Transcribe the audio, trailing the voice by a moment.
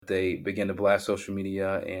they began to blast social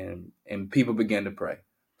media, and people began to pray.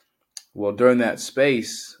 Well, during that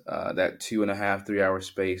space, that 2.5, 3 hour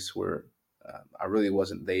space where I really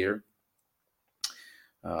wasn't there,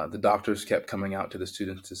 the doctors kept coming out to the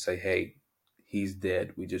students to say, "Hey, he's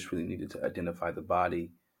dead. We just really needed to identify the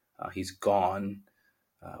body. He's gone.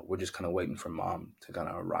 We're just kind of waiting for mom to kind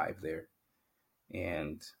of arrive there."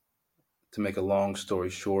 And to make a long story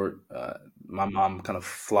short, my mom kind of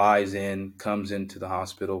comes into the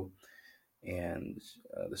hospital, and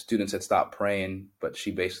the students had stopped praying, but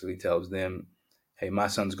she basically tells them, "Hey, my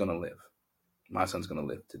son's going to live. My son's going to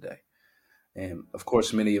live today." And of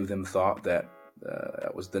course, many of them thought that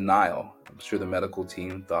that was denial. I'm sure the medical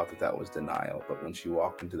team thought that that was denial. But when she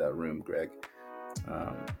walked into that room, Greg,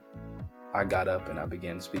 um, I got up and I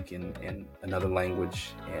began speaking in another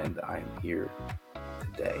language, and I'm here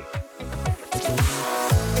today.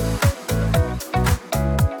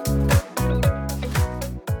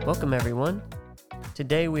 Welcome, everyone.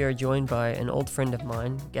 Today we are joined by an old friend of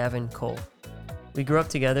mine, Gavin Cole. We grew up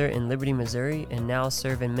together in Liberty, Missouri, and now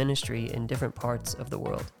serve in ministry in different parts of the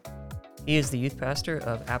world. He is the youth pastor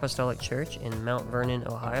of Apostolic Church in Mount Vernon,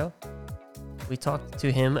 Ohio. We talked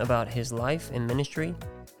to him about his life and ministry,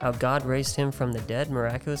 how God raised him from the dead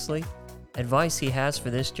miraculously, advice he has for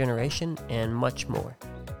this generation, and much more.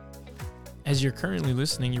 As you're currently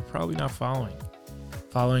listening, you're probably not following.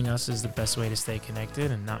 Following us is the best way to stay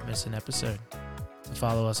connected and not miss an episode. To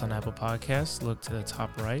follow us on Apple Podcasts, look to the top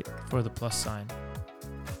right for the plus sign.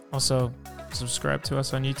 Also, subscribe to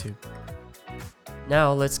us on YouTube.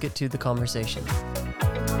 Now let's get to the conversation.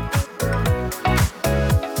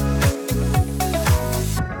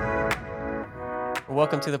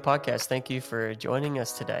 Welcome to the podcast. Thank you for joining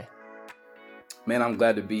us today. Man, I'm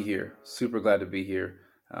glad to be here. Super glad to be here.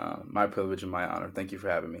 My privilege and my honor. Thank you for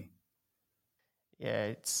having me. Yeah,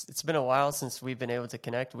 it's been a while since we've been able to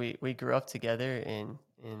connect. We grew up together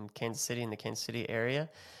in Kansas City, in the Kansas City area.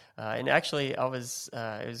 And actually, it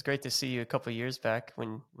was great to see you a couple of years back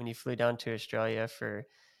when you flew down to Australia for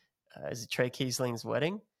is it Trey Kiesling's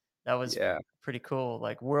wedding? That was pretty cool.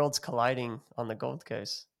 Like worlds colliding on the Gold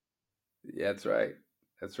Coast. Yeah, that's right.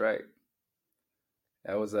 That's right.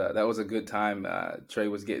 That was a good time. Trey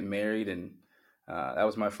was getting married, and that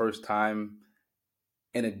was my first time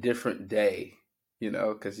in a different day.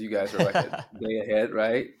 Because you guys are like a day ahead,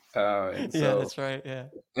 right? And so, yeah, that's right. Yeah.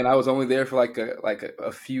 And I was only there for like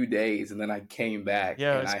a few days, and then I came back,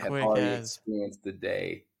 Yeah, it and was I had quick already as. experienced the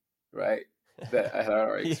day, right? That I had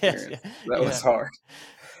already Yes, experienced. yeah, That was hard.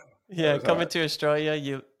 That yeah. was Coming hard. to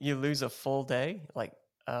Australia, you lose a full day. Like,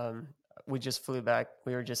 we just flew back.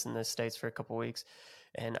 We were just in the States for a couple of weeks,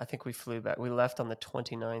 and I think we flew back. We left on the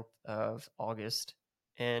 29th of August,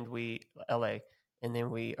 and LA, and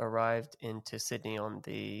then we arrived into Sydney on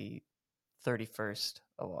the 31st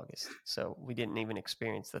of August. So we didn't even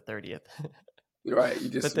experience the 30th. You're right.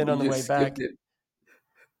 But then on the you way just skipped back, it.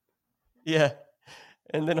 yeah.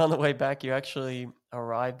 And then on the way back, you actually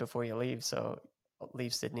arrive before you leave. So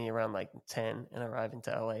leave Sydney around like 10 and arrive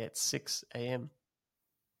into LA at 6 a.m.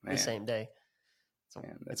 the Man, same day. So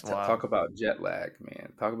man, it's talk wild. about jet lag,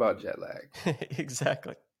 man. Talk about jet lag.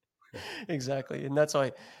 Exactly. Exactly. And that's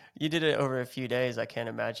why you did it over a few days. I can't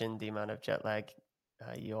imagine the amount of jet lag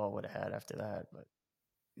you all would have had after that. But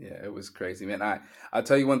Yeah, it was crazy, man. I'll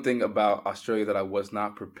tell you one thing about Australia that I was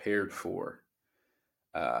not prepared for.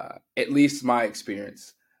 At least my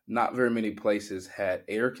experience, not very many places had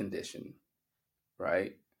air conditioning,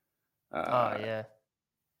 right? Uh, yeah.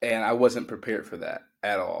 and I wasn't prepared for that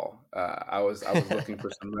at all. I was looking for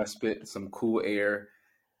some respite, some cool air,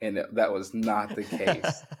 and that was not the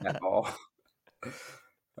case at all.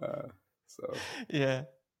 Uh, so Yeah.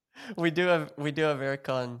 We do have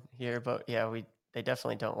aircon here, but yeah, they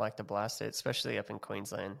definitely don't like to blast it, especially up in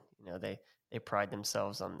Queensland. They pride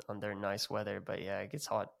themselves on their nice weather, but yeah, it gets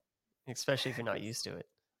hot, especially if you're not used to it.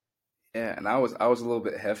 yeah, and I was a little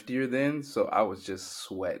bit heftier then, so I was just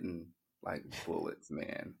sweating like bullets,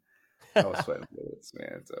 man. I was sweating bullets,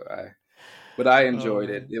 man. But I Oh enjoyed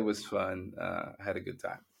it. man. It was fun. I had a good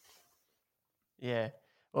time. Yeah.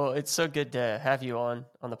 Well, it's so good to have you on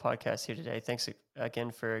the podcast here today. Thanks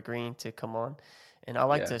again for agreeing to come on. And I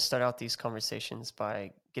like Yeah. to start out these conversations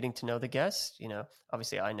by getting to know the guest.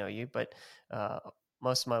 Obviously I know you, but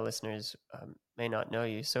most of my listeners may not know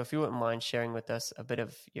you. So if you wouldn't mind sharing with us a bit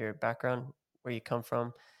of your background, where you come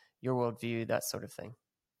from, your worldview, that sort of thing.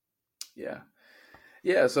 Yeah.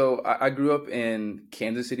 Yeah. So I grew up in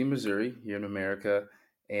Kansas City, Missouri, here in America.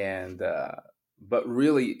 And, but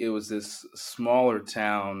really, it was this smaller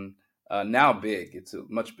town, now big. It's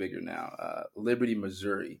much bigger now, Liberty,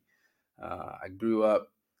 Missouri. I grew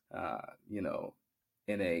up, you know,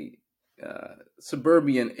 in a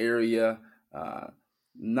suburban area, uh,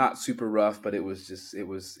 not super rough, but it was just it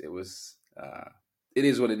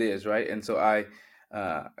is what it is, right? And so I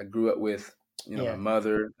grew up with my Yeah.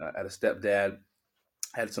 mother, had a stepdad,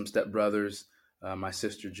 had some stepbrothers, my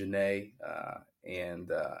sister Janae,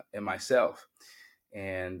 and myself.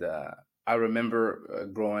 And I remember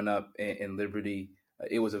growing up in Liberty.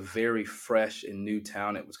 It was a very fresh and new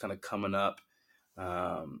town. It was kind of coming up,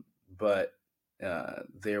 but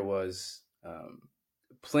there was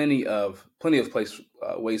plenty of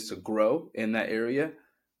ways to grow in that area.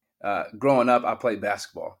 Growing up, I played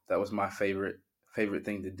basketball. That was my favorite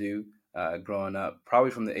thing to do. Growing up,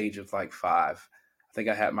 probably from the age of like 5. I think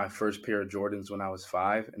I had my first pair of Jordans when I was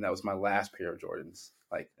 5, and that was my last pair of Jordans,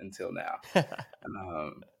 like until now.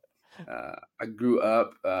 Um, I grew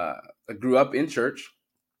up. I grew up in church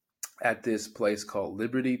at this place called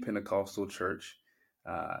Liberty Pentecostal Church,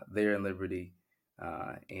 there in Liberty,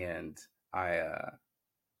 and I.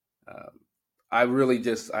 Um, I really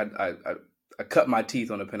just I cut my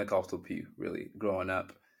teeth on a Pentecostal pew really growing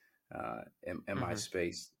up in my Hmm.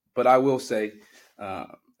 space. But I will say, uh,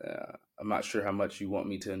 I'm not sure how much you want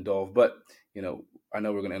me to indulge, but you know, I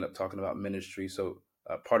know we're going to end up talking about ministry. So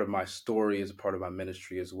part of my story is a part of my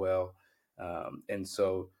ministry as well. And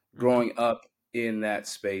so Hmm. growing up in that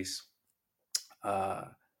space, uh,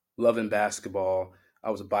 loving basketball. I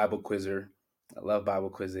was a Bible quizzer. I love Bible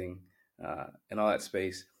quizzing and all that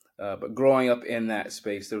space. But growing up in that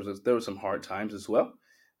space, there were some hard times as well.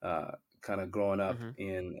 Kind of growing up Hmm.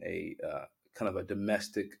 in a kind of a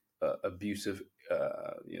domestic abusive,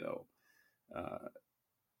 uh, you know, uh,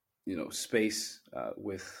 space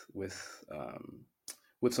with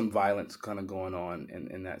some violence kind of going on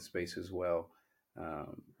in that space as well.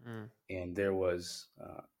 Um, Mm. and there was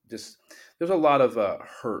just there was a lot of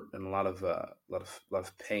hurt and a lot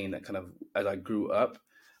of pain that kind of as I grew up.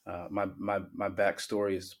 My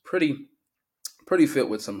backstory is pretty fit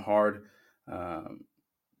with um,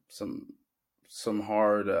 some some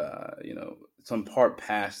hard some hard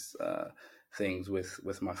past things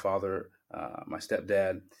with my father, my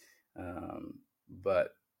stepdad, um,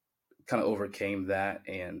 but kind of overcame that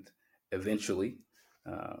and eventually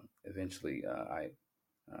I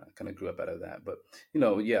kind of grew up out of that. But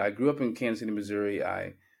yeah, I grew up in Kansas City, Missouri.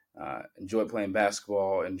 I enjoyed playing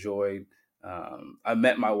basketball. Enjoyed. I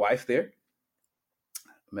met my wife there.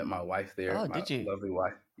 Met my wife there. Oh, My did you? lovely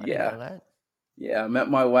wife. I didn't Yeah, know that. yeah. I met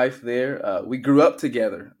my wife there. We grew up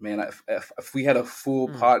together. Man, if we had a full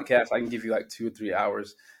Mm. podcast, I can give you like 2 or 3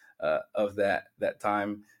 hours of that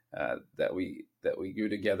time that we grew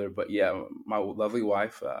together. But yeah, my lovely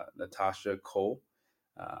wife, Natasha Cole.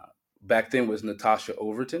 Uh, Back then was Natasha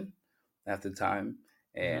Overton at the time.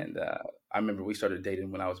 Hmm. And I remember we started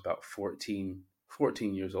dating when I was about 14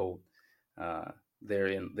 years old, uh, there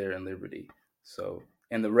in Liberty. So,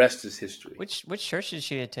 and the rest is history. Which church did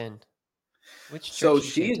she attend? Which So church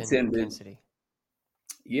did she she attend in attended, Kansas City?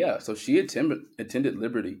 yeah. So she attended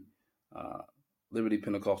Liberty, uh, Liberty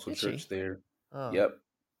Pentecostal Did she? Church there. Oh, Yep,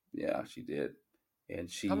 yeah, she did, and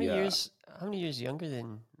how many she, years? How many years younger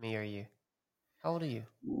than me are you? How old are you?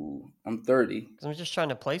 ooh, I'm 30. Because I'm just trying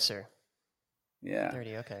to place her. Yeah,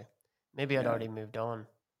 30. Okay. Maybe I'd yeah, already moved on.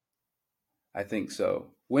 I think so.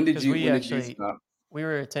 When did Because you we when did you actually stop? we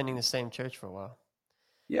were attending the same church for a while.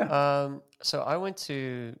 Yeah. So I went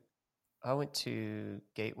to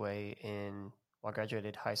Gateway in well, I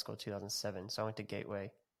graduated high school 2007. So I went to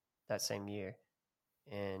Gateway that same year,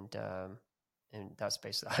 and that's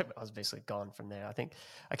basically I was basically gone from there. I think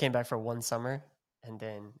I came back for one summer and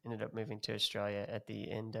then ended up moving to Australia at the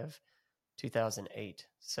end of 2008.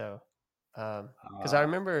 So, because I Ah,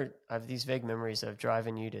 remember I have these vague memories of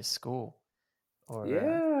driving you to school or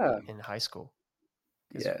yeah. in high school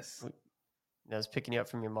because Yes. I was picking you up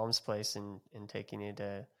from your mom's place and taking you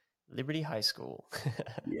to Liberty High School.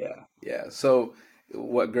 Yeah. Yeah. So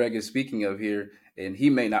what Greg is speaking of here, and he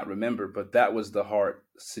may not remember, but that was the hard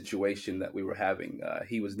situation that we were having.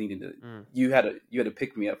 He was needing to. Mm, You had to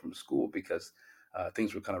pick me up from school because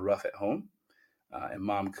things were kind of rough at home, and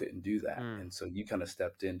mom couldn't do that, mm. and so you kind of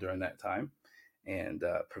stepped in during that time and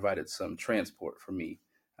provided some transport for me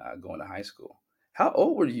going to high school. How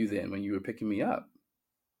old were you then when you were picking me up?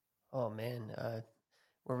 Oh man,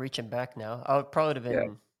 we're reaching back now. I would probably have Yeah.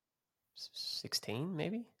 been 16,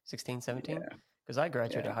 maybe 16, 17, Yeah. because I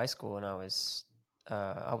graduated Yeah. high school and I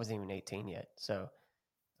wasn't even 18 yet. So,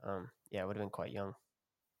 yeah, I would have been quite young.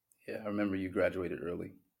 Yeah. I remember you graduated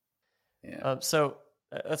early. Yeah. So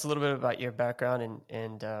that's a little bit about your background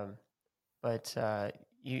but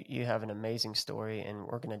you have an amazing story, and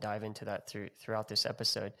we're going to dive into that throughout this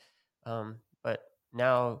episode. But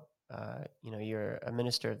now you're a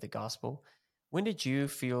minister of the gospel. When did you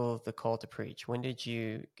feel the call to preach? When did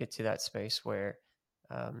you get to that space where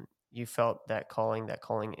you felt that calling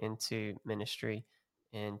into ministry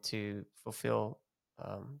and to fulfill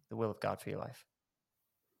the will of God for your life?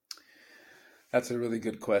 That's a really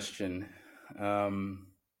good question. Um,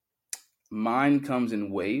 Mine comes in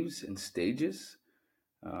waves and stages.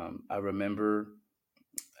 I remember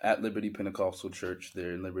at Liberty Pentecostal Church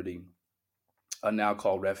there in Liberty, now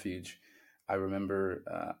called Refuge. I remember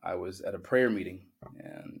I was at a prayer meeting.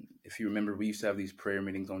 And if you remember, we used to have these prayer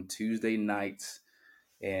meetings on Tuesday nights.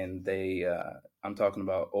 And I'm talking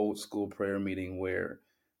about old school prayer meeting where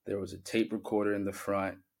there was a tape recorder in the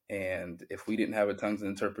front. And if we didn't have a tongues of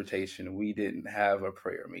interpretation, we didn't have a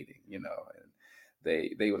prayer meeting. And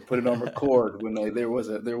they would put it on record when there was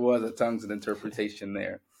a tongues of interpretation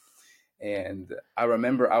there. And I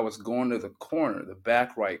remember I was going to the corner, the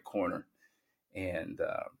back right corner, and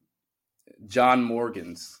John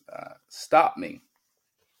Morgan's stopped me,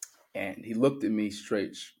 and he looked at me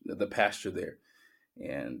straight, the pastor there,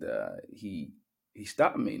 and he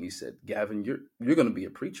stopped me and he said, "Gavin, you're going to be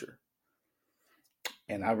a preacher."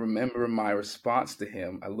 And I remember my response to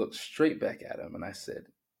him. I looked straight back at him and I said,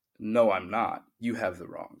 "No, I'm not. You have the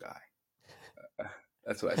wrong guy."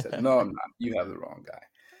 That's what I said. "No, I'm not. You have the wrong guy."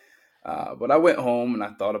 But I went home and I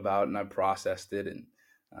thought about it and I processed it, and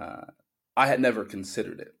uh, I had never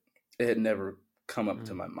considered it. It had never come up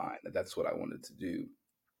to Mm, my mind that that's what I wanted to do.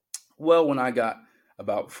 Well, when I got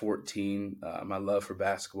about 14, my love for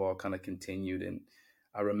basketball kind of continued, and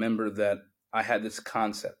I remember that I had this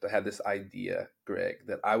concept, I had this idea, Greg,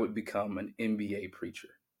 that I would become an NBA preacher,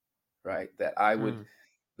 right? mm.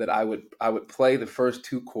 I would play the first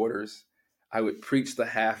two quarters, I would preach the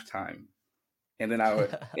halftime, and then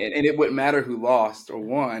and it wouldn't matter who lost or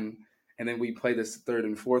won, and then we play this third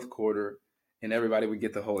and fourth quarter, and everybody would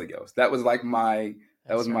get the Holy Ghost.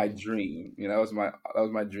 That was That's my right. dream. That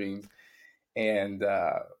was my dream, and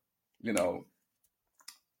you know,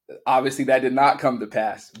 obviously that did not come to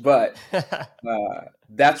pass, but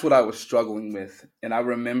that's what I was struggling with, and I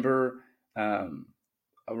remember um,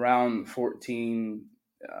 around 14.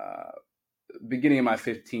 Beginning of my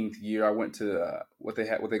 15th year, I went to what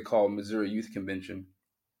they call Missouri Youth Convention,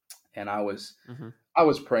 and Hmm. I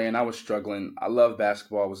was praying. I was struggling. I love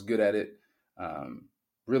basketball. I was good at it, um,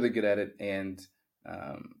 really good at it, and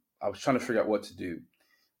I was trying to figure out what to do.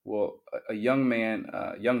 Well, a young man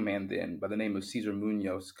then by the name of Cesar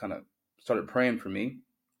Munoz, kind of started praying for me,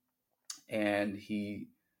 and he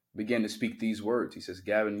began to speak these words. He says,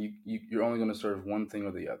 "Gavin, you're only going to serve one thing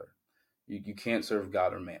or the other. You can't serve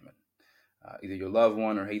God or mammon. Either you love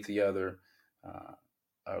one or hate the other, uh,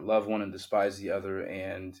 or love one and despise the other."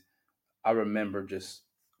 And I remember just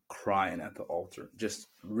crying at the altar, just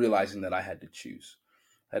realizing that I had to choose.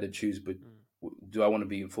 I had to choose, but Mm, do I want to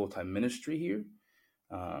be in full time ministry here?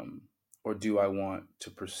 Um, or do I want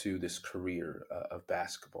to pursue this career of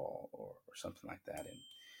basketball or something like that? And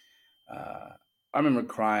I remember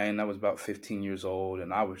crying. I was about 15 years old,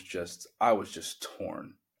 and I was just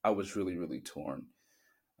torn. I was really, really torn.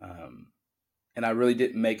 Um, and I really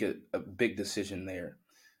didn't make a big decision there.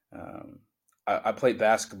 Um, I played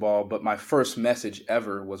basketball, but my first message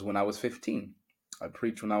ever was when I was 15. I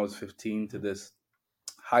preached when I was 15 to mm. this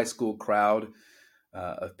high school crowd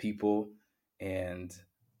of people, and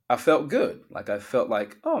I felt good. Like I felt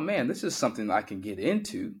like, oh man, this is something I can get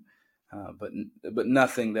into, but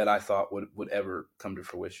nothing that I thought would ever come to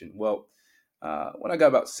fruition. Well, when I got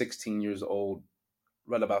about 16 years old,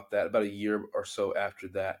 right about a year or so after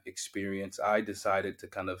that experience, I decided to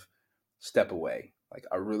kind of step away. Like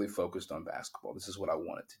I really focused on basketball. This is what I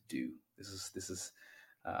wanted to do. This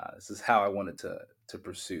is how I wanted to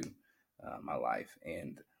pursue my life.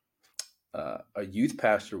 And a youth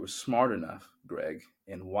pastor was smart enough, Greg,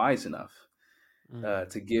 and wise enough Mm.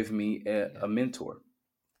 to give me Yeah. a mentor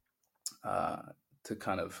uh, to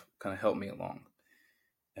kind of help me along.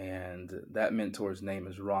 And that mentor's name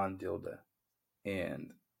is Ron Dilda,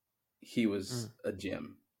 and he was Mm, a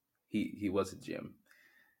gem. He was a gem,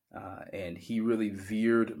 and he really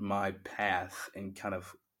veered my path and kind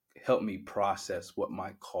of helped me process what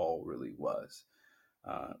my call really was.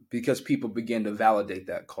 Because people began to validate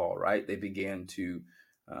that call, right? They began to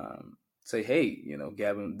say, "Hey,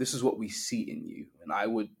 Gavin, this is what we see in you." And I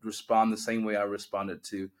would respond the same way I responded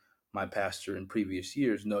to my pastor in previous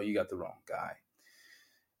years. "No, you got the wrong guy."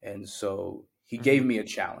 And so he gave mhm. me a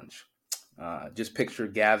challenge. Just picture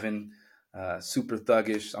Gavin, super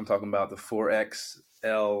thuggish. I'm talking about the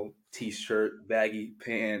 4XL t-shirt, baggy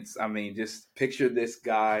pants. I mean, just picture this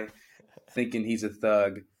guy thinking he's a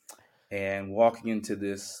thug. and walking into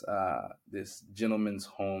this gentleman's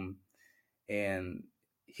home, and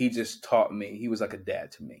he just taught me. He was like a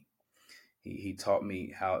dad to me. He taught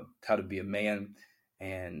me how to be a man,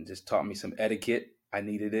 and just taught me some etiquette. I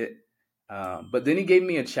needed it, but then he gave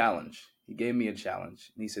me a challenge. He gave me a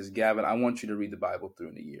challenge, and he says, "Gavin, I want you to read the Bible through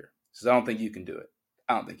in a year." He says, "I don't think you can do it.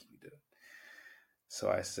 I don't think you can do it." So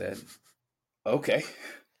I said, "Okay,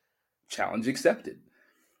 challenge accepted,"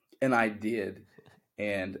 and I did.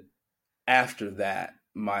 And after that,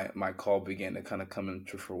 my call began to kind of come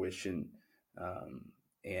into fruition, um,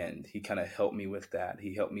 and he kind of helped me with that.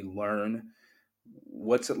 He helped me learn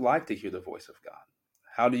what's it like to hear the voice of God.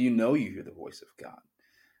 How do you know you hear the voice of God?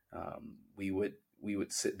 We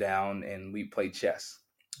would sit down and we play chess.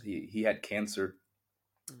 He had cancer,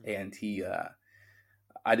 Mm. and he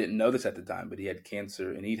I didn't know this at the time, but he had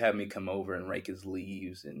cancer, and he'd have me come over and rake his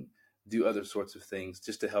leaves and do other sorts of things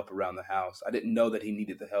just to help around the house. I didn't know that he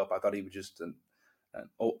needed the help. I thought he was just an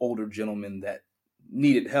older gentleman that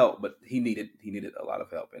needed help, but he needed a lot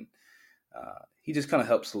of help, and he just kind of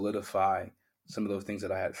helped solidify some of those things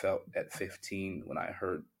that I had felt at 15 when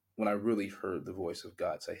I really heard the voice of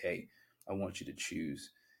God say, "Hey, I want you to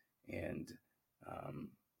choose." And um,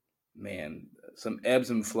 man, some ebbs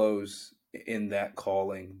and flows in that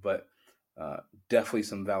calling, but uh, definitely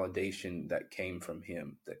some validation that came from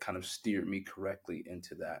him that kind of steered me correctly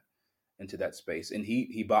into that space. And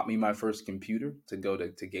he bought me my first computer to go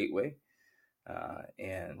to Gateway,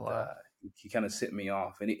 and Wow. he kind of set me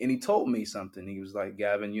off. And he told me something. He was like,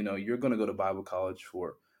 "Gavin, you're going to go to Bible college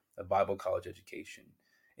for a Bible college education."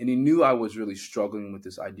 And he knew I was really struggling with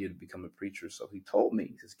this idea to become a preacher. So he told me,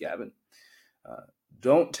 he says, "Gavin, uh,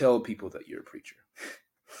 don't tell people that you're a preacher.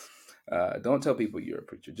 Don't tell people you're a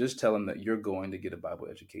preacher. Just tell them that you're going to get a Bible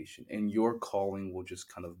education, and your calling will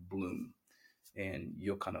just kind of bloom, and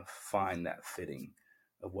you'll kind of find that fitting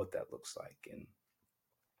of what that looks like." And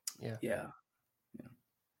Yeah. yeah, yeah,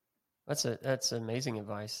 That's amazing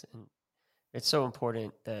advice, and it's so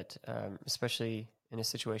important that, especially in a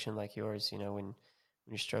situation like yours, when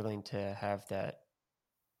you're struggling to have that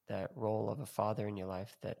role of a father in your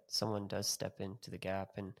life, that someone does step into the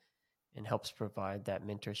gap and helps provide that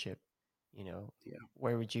mentorship. You know, yeah,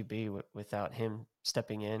 where would you be without him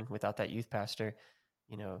stepping in, without that youth pastor,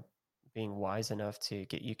 you know, being wise enough to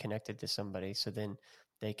get you connected to somebody, so then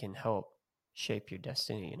they can help shape your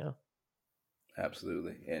destiny.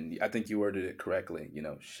 absolutely. And I think you worded it correctly.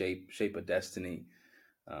 Shape a destiny.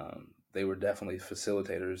 They were definitely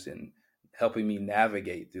facilitators in helping me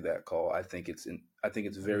navigate through that call. I think it's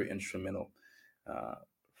Mm. very instrumental uh,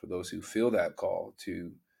 for those who feel that call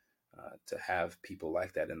to have people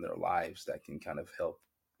like that in their lives that can kind of help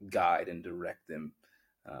guide and direct them.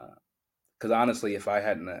 Because honestly, if I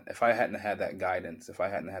hadn't had that guidance, if I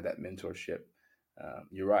hadn't had that mentorship,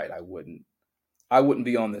 you're right. I wouldn't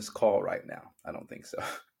be on this call right now. I don't think so.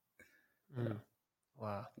 you know. Mm.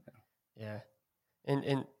 Wow. Yeah.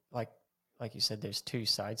 And like you said, there's two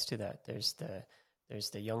sides to that. There's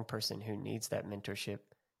the young person who needs that mentorship,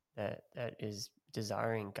 that is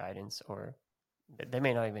desiring guidance, or they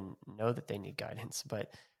may not even know that they need guidance,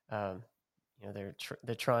 but um, they're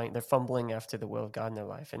trying, they're fumbling after the will of God in their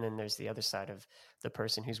life. And then there's the other side of the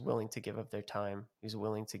person who's willing to give up their time, who's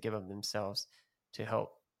willing to give up themselves to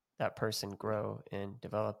help that person grow and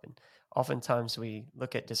develop. And oftentimes we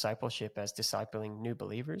look at discipleship as discipling new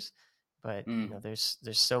believers, but Mm, there's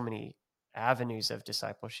so many avenues of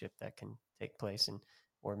discipleship that can take place, and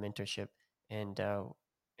or mentorship,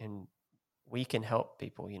 and we can help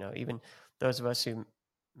people. Even those of us who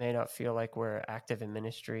may not feel like we're active in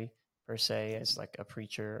ministry per se, as like a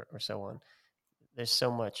preacher or so on. There's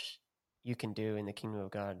so much you can do in the kingdom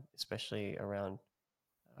of God, especially around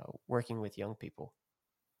working with young people.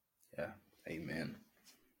 yeah. Amen.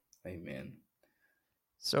 Amen.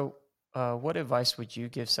 So, what advice would you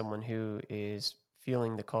give someone who is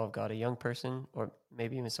feeling the call of God, a young person, or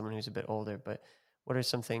maybe even someone who's a bit older? But what are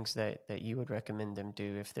some things that you would recommend them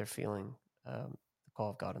do if they're feeling the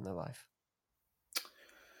call of God in their life?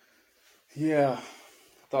 Yeah.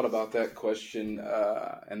 Thought about that question,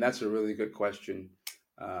 and that's a really good question.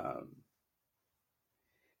 Um,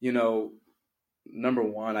 you know, Number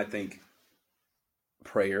one, I think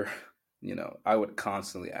prayer. I would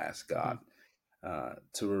constantly ask Hmm. God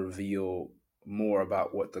to reveal more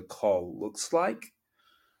about what the call looks like,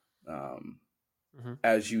 um, Hmm.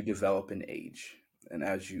 as you develop in age and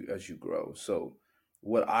as you grow. So,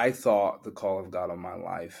 what I thought the call of God on my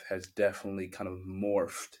life has definitely kind of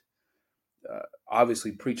morphed.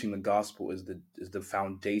 Obviously, preaching the gospel is the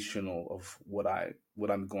foundational of what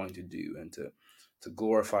I'm going to do, and to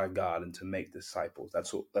glorify God and to make disciples.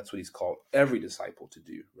 That's what he's called every disciple to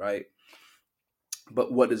do, right?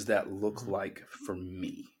 But what does that look Mhm. like for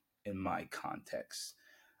me in my context?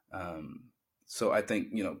 Um, so I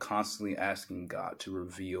think, constantly asking God to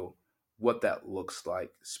reveal what that looks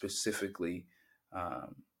like specifically.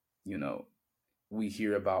 Um, you know, we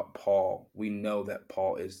hear about Paul. We know that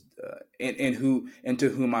Paul is, and to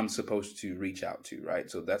whom I'm supposed to reach out to, right?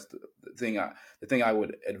 So that's the thing. The thing I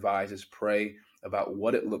would advise is pray about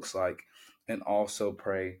what it looks like, and also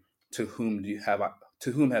pray to whom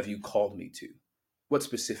have you called me to? What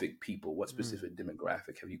specific people, what Mm. specific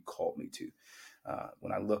demographic have you called me to?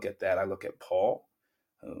 When I look at that, I look at Paul,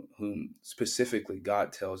 whom specifically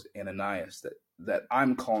God tells Ananias that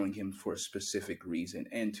I'm calling him for a specific reason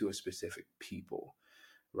and to a specific people,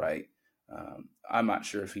 right? I'm not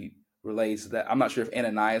sure if he relays that. I'm not sure if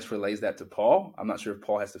Ananias relays that to Paul. I'm not sure if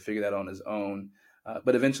Paul has to figure that on his own.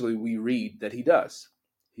 But eventually we read that he does.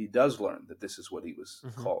 He does learn that this is what he was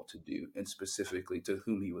Mhm. called to do, and specifically to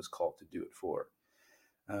whom he was called to do it for.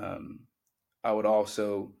 Um, I would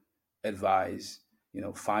also advise,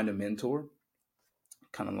 find a mentor,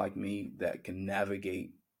 kind of like me, that can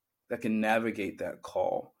navigate that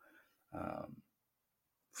call, um,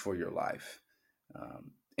 for your life.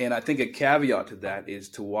 And I think a caveat to that is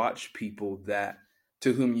to watch people that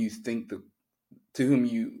to whom you think the to whom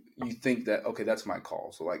you think that, okay, that's my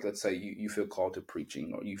call. So like, let's say you feel called to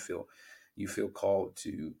preaching, or you feel called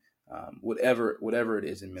to, whatever it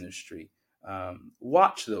is in ministry.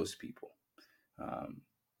 Watch those people. Um,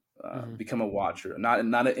 Mhm. become a watcher, not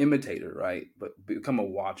an imitator, right? But become a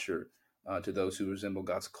watcher, to those who resemble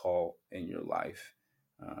God's call in your life.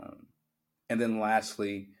 Um, and then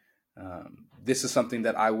lastly, this is something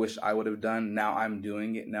that I wish I would have done. Now I'm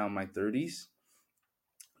doing it now in my 30s,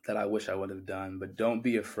 that I wish I would have done. But don't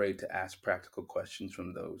be afraid to ask practical questions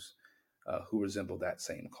from those, who resemble that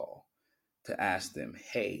same call, to ask them,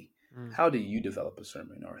 hey, Mm. how do you develop a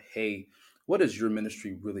sermon? Or, hey, what does your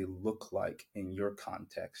ministry really look like in your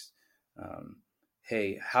context? Um,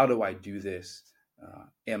 hey, how do I do this?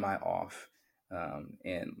 Am I off?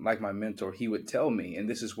 And like my mentor, he would tell me, and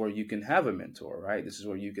this is where you can have a mentor, right? This is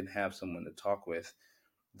where you can have someone to talk with.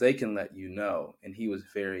 They can let you know. And he was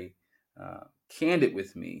very, candid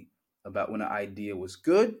with me about when an idea was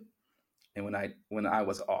good, and when I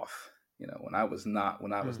was off. When I was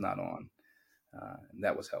Mm. not on. And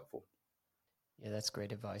that was helpful. Yeah, that's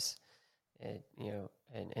great advice. And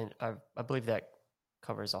I believe that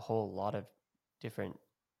covers a whole lot of different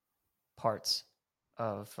parts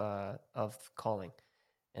of calling.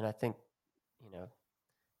 And I think, you know,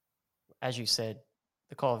 as you said,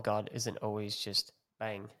 the call of God isn't always just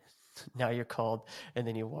bang, now you're called, and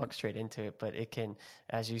then you walk straight into it. But it can,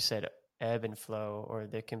 as you said, ebb and flow, or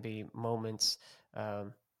there can be moments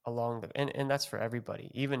um, along and that's for everybody.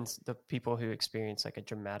 Even the people who experience like a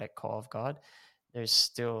dramatic call of God, there's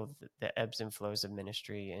still the ebbs and flows of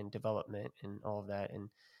ministry and development and all of that.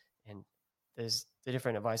 And there's the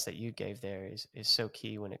different advice that you gave there is so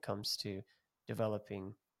key when it comes to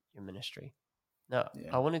developing your ministry. Now,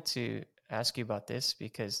 Yeah. I wanted to ask you about this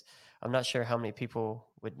because I'm not sure how many people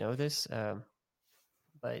would know this,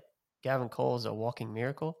 but Gavin Cole is a walking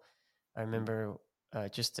miracle. I remember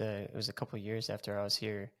it was a couple of years after I was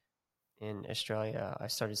here in Australia, I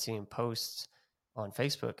started seeing posts on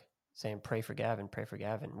Facebook saying "Pray for Gavin, pray for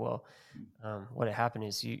Gavin." Well, what had happened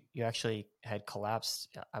is you actually had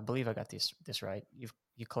collapsed. I believe I got this right.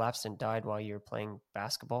 You collapsed and died while you were playing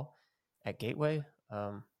basketball at Gateway.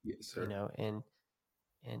 Um, Yes, you sir. know, and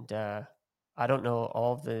I don't know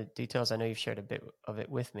all of the details. I know you've shared a bit of it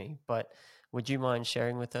with me, but would you mind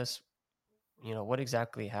sharing with us, what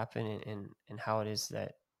exactly happened and how it is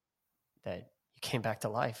that you came back to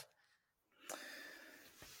life?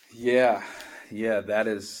 Yeah, yeah. That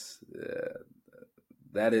is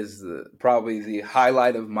probably the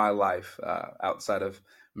highlight of my life, outside of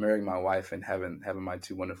marrying my wife and having my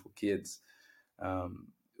two wonderful kids. Um,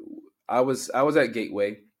 I was at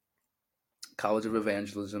Gateway College of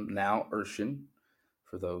Evangelism, now Urshan,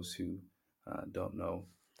 for those who, don't know.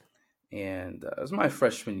 And it was my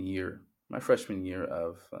freshman year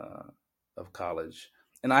of college.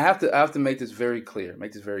 And I have to make this very clear.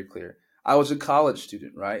 I was a college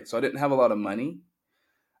student, right? So I didn't have a lot of money.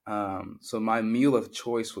 So my meal of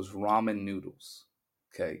choice was ramen noodles.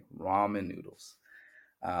 Okay, ramen noodles.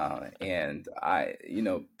 And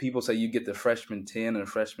people say you get the freshman 10 and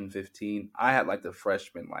freshman 15. I had like the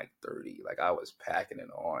freshman like 30. Like I was packing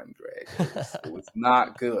it on, Greg, and it was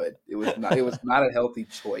not good. It was not a healthy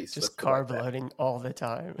choice. Let's Just put it like carb that. loading all the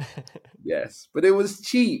time. Yes, but it was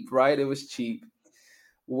cheap, right? It was cheap.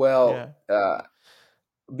 Well, Yeah.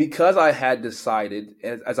 because I had decided,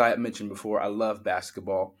 as I had mentioned before, I love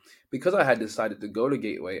basketball. Because I had decided to go to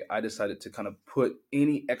Gateway, I decided to kind of put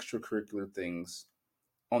any extracurricular things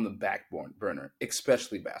on the burner,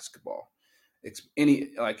 especially basketball.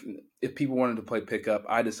 Any like if people wanted to play pickup,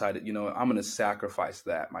 I decided, I'm going to sacrifice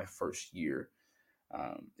that my first year,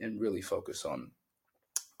 and really focus on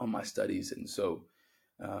my studies. And so,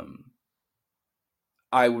 um,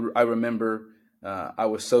 I remember I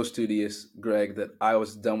was so studious, Greg, that I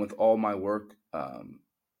was done with all my work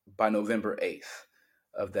by November 8th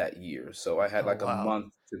of that year. So I had Oh, like a wow.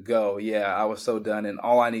 month to go. Yeah, I was so done, and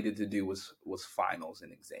all I needed to do was finals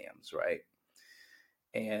and exams, right?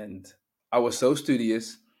 And I was so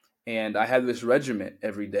studious, and I had this regiment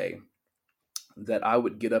every day that I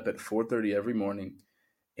would get up at 4:30 every morning,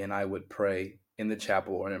 and I would pray in the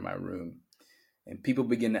chapel or in my room. And people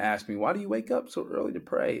begin to ask me, "Why do you wake up so early to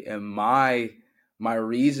pray?" And my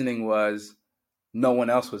reasoning was no one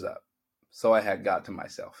else was up, so I had got to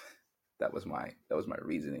myself. That was my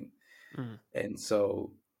reasoning. Mm. And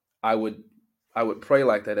so I would I would pray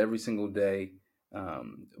like that every single day.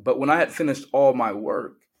 But when I had finished all my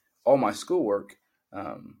work, all my schoolwork,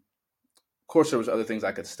 of course there was other things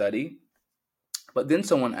I could study. But then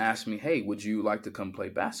someone asked me, "Hey, would you like to come play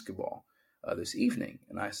basketball this evening?"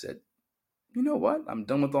 And I said, "You know what? I'm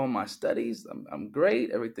done with all my studies. I'm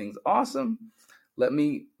great. Everything's awesome. Let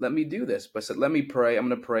me do this." But I said, "Let me pray. I'm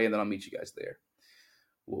going to pray, and then I'll meet you guys there."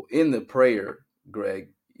 Well, in the prayer,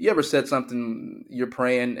 Greg, you ever said something, you're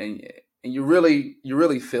praying, and you're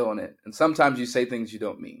really feeling it, and sometimes you say things you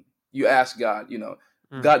don't mean. You ask God,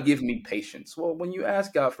 Mm. God, give me patience. Well, when you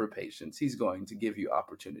ask God for patience, He's going to give you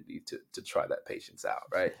opportunity to try that patience out,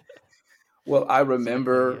 right? Well, I Exactly.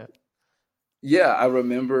 remember, Yeah. yeah, I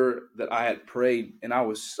remember that I had prayed, and I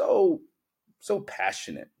was so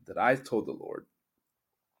passionate that I told the Lord,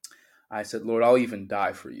 I said, "Lord, I'll even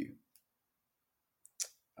die for you."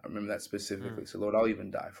 I remember that Mm. specifically. So, Lord, I'll even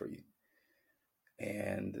die for you.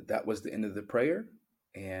 And that was the end of the prayer.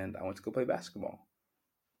 And I went to go play basketball.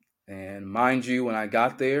 And mind you, when I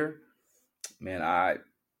got there, man, I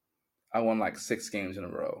won like 6 games in a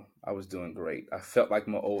row. I was doing great. I felt like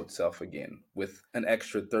my old self again with an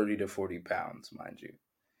extra 30 to 40 pounds, mind you.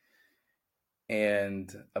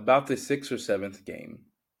 And about the sixth or seventh game,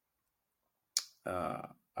 uh,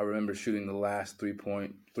 I remember shooting the last three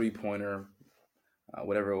pointer,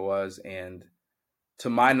 whatever it was, and to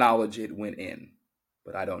my knowledge, it went in,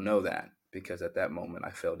 but I don't know that because at that moment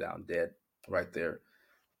I fell down dead right there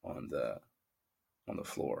on the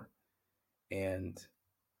floor. And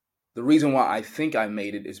the reason why I think I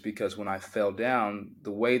made it is because when I fell down,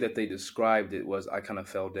 the way that they described it was I kind of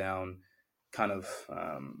fell down, kind of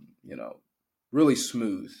really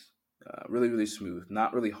smooth, really really smooth,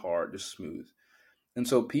 not really hard, just smooth. And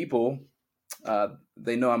so people,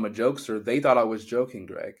 they know I'm a jokester. They thought I was joking,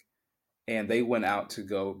 Greg, and they went out to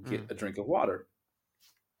go get Mm. a drink of water.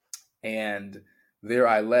 And there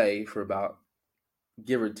I lay for about,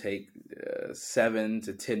 give or take, 7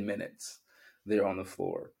 to 10 minutes there on the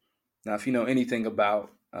floor. Now, if you know anything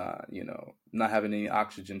about, not having any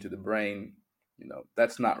oxygen to the brain,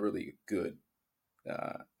 that's not really good.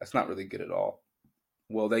 That's not really good at all.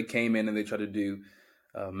 Well, they came in and they tried to do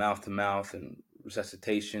mouth to mouth and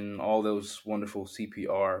resuscitation, all those wonderful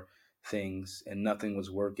CPR things, and nothing was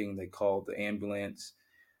working. They called the ambulance,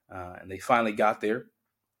 and they finally got there,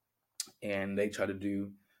 and they tried to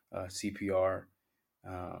do CPR,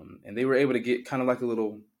 and they were able to get kind of like a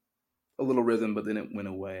little rhythm, but then it went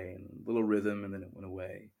away, and a little rhythm, and then it went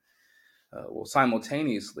away. Well,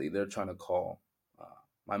 simultaneously, they're trying to call uh,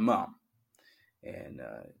 my mom, and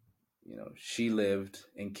she lived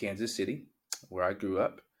in Kansas City, where I grew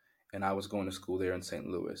up, and I was going to school there in St.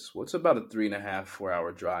 Louis. Well, it's about a 3.5, 4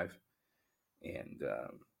 hour drive, and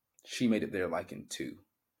she made it there like in two.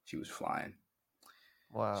 She was flying.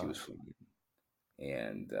 She Wow. was flying,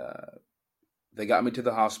 and they got me to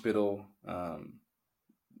the hospital.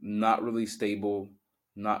 Not really stable,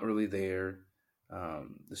 not really there.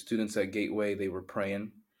 The students at Gateway, they were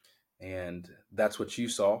praying, and that's what you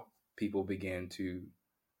saw. People began to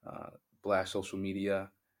uh, blast social media,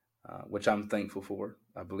 which I'm thankful for.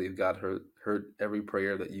 I believe God heard every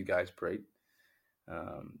prayer that you guys prayed.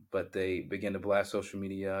 But they began to blast social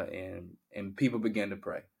media, and people began to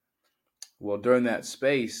pray. Well, during that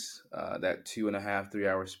space, that 2.5, 3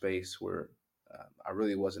 hour space where I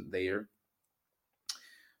really wasn't there,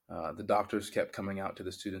 the doctors kept coming out to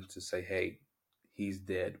the students to say, "Hey, he's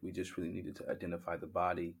dead. We just really needed to identify the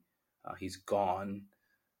body. He's gone.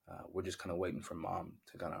 We're just kind of waiting for mom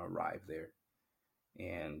to kind of arrive there."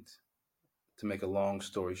 And to make a long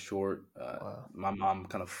story short, Wow. my mom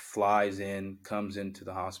kind of flies in, comes into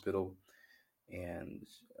the hospital, and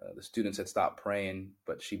the students had stopped praying,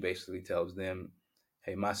 but she basically tells them,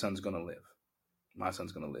 "Hey, my son's going to live. My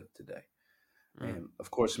son's going to live today." Mm. And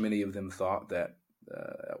of course, many of them thought that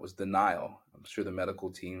that was denial. I'm sure the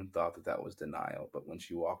medical team thought that that was denial. But when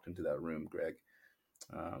she walked into that room, Greg,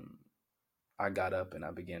 um, I got up and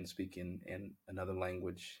I began speaking in another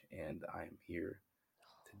language, and I am here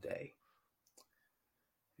today.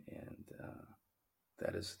 And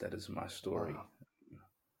that is my story. Wow.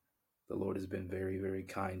 The Lord has been very, very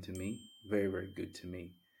kind to me, very, very good to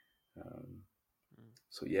me. Um, Mm.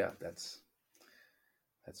 so yeah, that's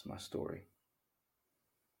my story.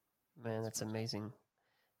 Man, That's that's my amazing.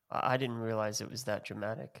 I didn't realize it was that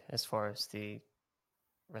dramatic as far as the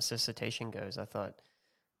resuscitation goes. I thought,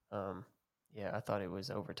 um, yeah, I thought it was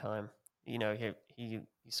over time. You know, you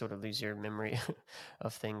sort of lose your memory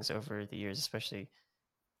of things over the years, especially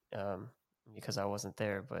um, because I wasn't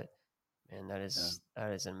there. But man, yeah,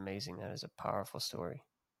 that is amazing. That is a powerful story.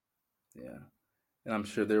 yeah. And I'm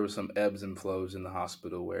sure there were some ebbs and flows in the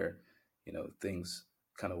hospital where, things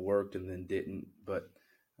kind of worked and then didn't. But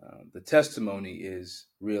the testimony is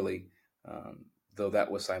really, um, though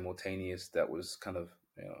that was simultaneous, that was kind of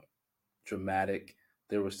dramatic.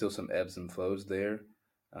 There were still some ebbs and flows there.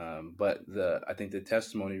 But I think the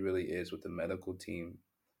testimony really is with the medical team.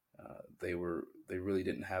 They really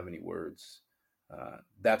didn't have any words.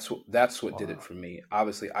 That's what did it Wow. for me.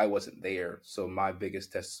 Obviously, I wasn't there, so my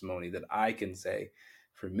biggest testimony that I can say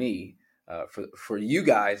for me, for you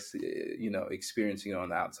guys, experiencing it on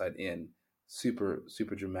the outside in, super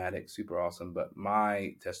super dramatic, super awesome. But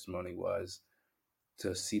my testimony was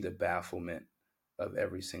to see the bafflement of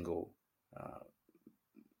every single, uh,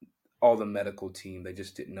 all the medical team. They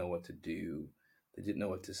just didn't know what to do. They didn't know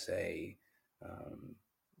what to say. Um,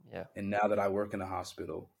 Yeah. and now that I work in a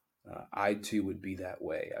hospital, I too would be that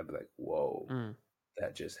way. I'd be like, whoa, Mm.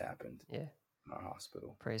 that just happened Yeah. in our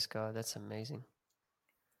hospital. Praise God. That's amazing.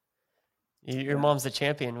 Your Yeah. mom's the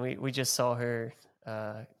champion. We just saw her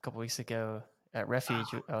a couple weeks ago at Refuge.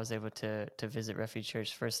 I was able to visit Refuge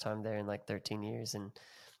Church first time there in like 13 years, and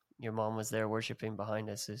your mom was there worshiping behind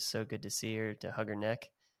us. It was so good to see her, to hug her neck.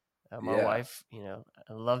 My Yeah. wife,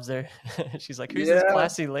 loves her. She's like, "Who's this Yeah.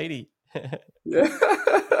 classy lady?" Yeah.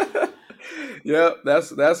 Yeah.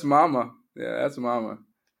 That's mama. Yeah. That's mama.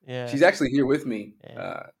 Yeah, She's actually here with me.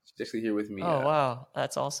 yeah. She's actually here with me. Oh wow,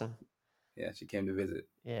 that's awesome. Yeah. She came to visit.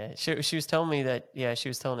 Yeah, she was telling me that. Yeah, she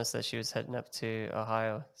was telling us that she was heading up to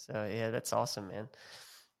Ohio. So yeah, that's awesome, man.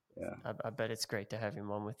 Yeah. I bet it's great to have your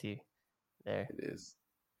mom with you there. It is.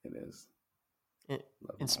 It is. And, Love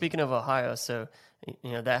and mama. speaking of Ohio, so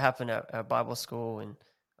that happened at Bible school, and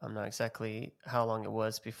I'm not exactly how long it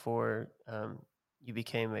was before you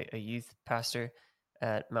became a youth pastor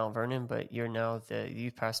at Mount Vernon, but you're now the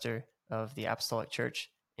youth pastor of the Apostolic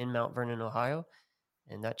Church in Mount Vernon, Ohio,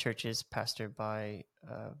 and that church is pastored by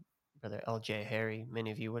Brother L.J. Harry. Many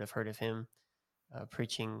of you would have heard of him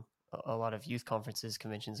preaching a lot of youth conferences,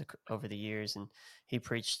 conventions over the years, and he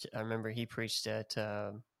preached. I remember he preached at.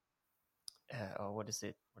 What is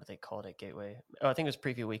it? What do they call it at Gateway? Oh, I think it was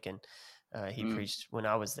Preview Weekend. He Mm. preached when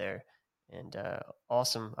I was there, and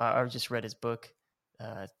awesome. I just read his book,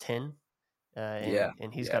 10, Yeah.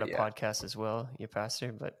 and he's Yeah. got a Yeah. podcast as well, your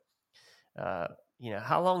pastor. But uh,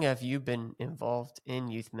 how long have you been involved in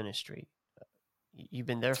youth ministry? You've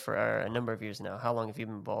been there for a number of years now. How long have you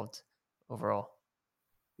been involved overall?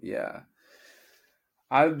 Yeah.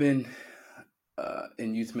 I've been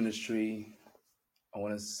in youth ministry, I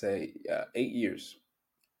want to say 8 years.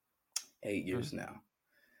 8 years Mm. now.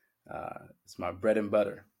 It's my bread and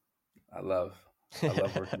butter. I love I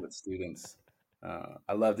love working with students.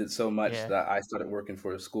 I loved it so much Yeah. that I started working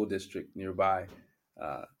for a school district nearby.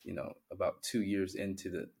 About 2 years into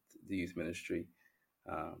the youth ministry.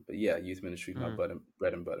 But yeah, youth ministry is my Mm.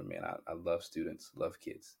 bread and butter, man. I love students, love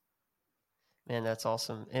kids. Man, that's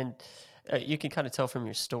awesome. And you can kind of tell from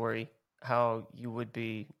your story how you would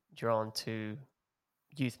be drawn to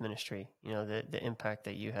youth ministry, the impact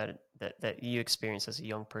that you had, that you experienced as a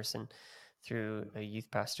young person through a youth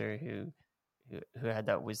pastor who had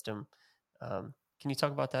that wisdom. Can you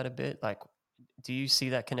talk about that a bit? Like, do you see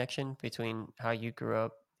that connection between how you grew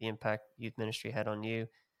up, the impact youth ministry had on you?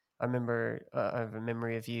 I have a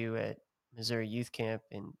memory of you at Missouri Youth Camp,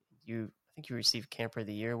 and I think you received Camper of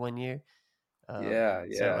the Year one year. Yeah,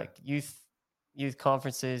 So yeah, like youth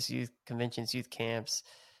conferences, youth conventions, youth camps,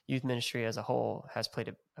 youth ministry as a whole has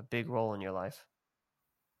played a big role in your life.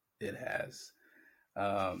 it has.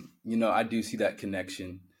 I do see that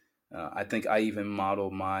connection. I think I even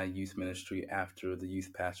modeled my youth ministry after the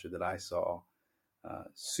youth pastor that I saw.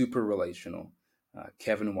 Super relational.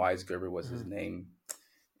 Kevin Weisgerber was his Mhm. name,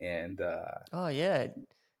 and Oh yeah,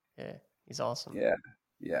 yeah, he's awesome. yeah,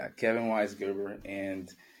 yeah, Kevin Weisgerber,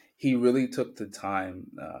 and he really took the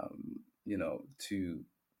time,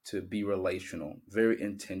 to be relational, very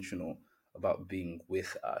intentional about being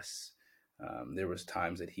with us. There was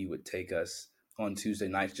times that he would take us on Tuesday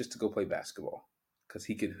nights just to go play basketball because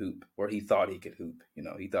he could hoop, or he thought he could hoop.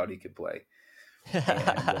 He thought he could play,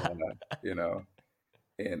 and you know,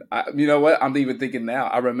 and you know what? I'm even thinking now.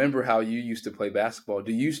 I remember how you used to play basketball.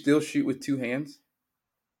 Do you still shoot with two hands?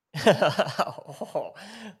 Oh,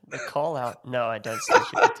 the call out. No, I don't still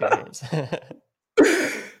shoot with two hands.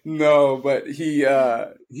 No, but he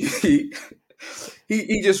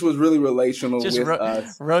just was really relational Just with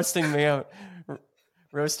us. roasting me on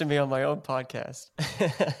roasting me on my own podcast.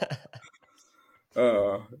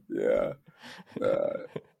 Yeah. Uh,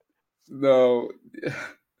 no.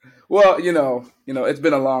 Well, it's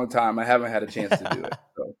been a long time. I haven't had a chance to do it,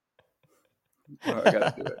 so I got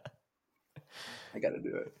to do it. I got to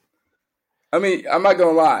do it. I mean, I'm not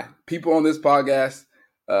gonna lie. People on this podcast,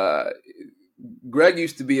 uh, Greg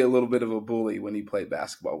used to be a little bit of a bully when he played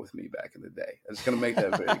basketball with me back in the day. I'm just gonna make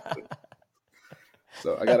that very clear.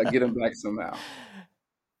 So I got to get him back somehow.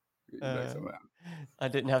 Get him back Uh, somehow. I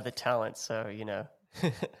didn't have the talent, so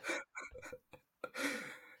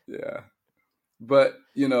Yeah. But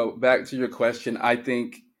back to your question, I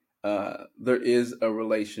think there is a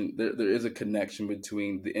relation. There is a connection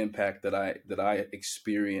between the impact that I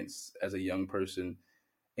experienced as a young person,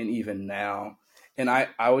 and even now. And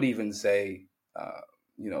I would even say,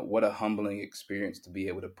 what a humbling experience to be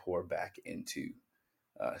able to pour back into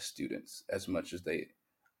students as much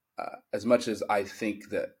as I think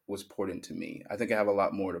that was poured into me. I think I have a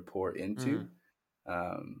lot more to pour into. mm,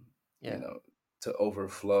 Um, you yeah. know, to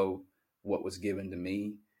overflow what was given to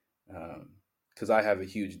me. Because I have a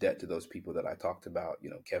huge debt to those people that I talked about,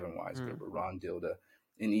 Kevin Mm, Weisgerber, Ron Dilda,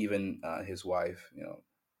 and even his wife,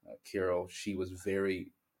 Carol. She was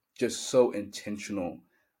just so intentional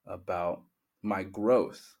about my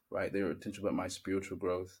growth, right? They were intentional about my spiritual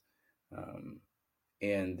growth. Um,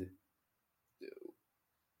 and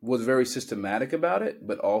was very systematic about it,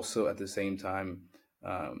 but also at the same time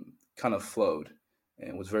kind of flowed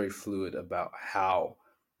and was very fluid about how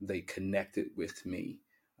they connected with me.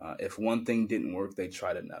 If one thing didn't work, they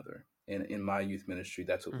tried another. And in my youth ministry,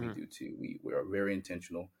 that's what we mm, do too. We are very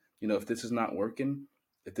intentional. If this is not working,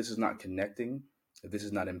 if this is not connecting, if this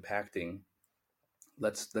is not impacting,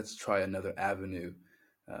 let's try another avenue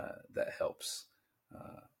that helps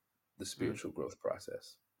the mm. spiritual growth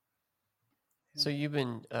process. So you've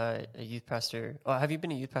been a youth pastor. Oh, have you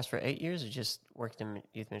been a youth pastor for 8 years, or just worked in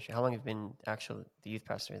youth ministry? How long have you been actual the youth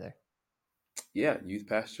pastor there? Yeah, youth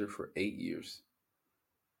pastor for 8 years.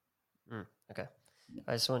 Okay.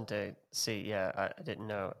 I just wanted to see. Yeah, I didn't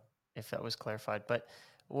know if that was clarified. But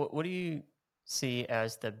what do you see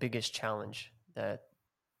as the biggest challenge that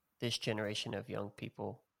this generation of young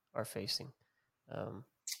people are facing? Um,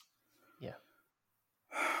 yeah.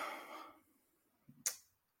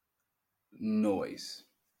 Noise,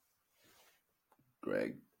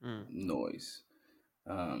 Greg. Mm, Noise.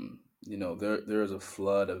 There is a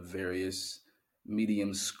flood of various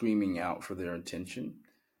mediums screaming out for their attention,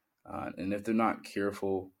 and if they're not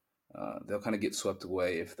careful, they'll kind of get swept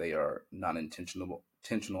away if they are not intentional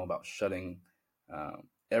about shutting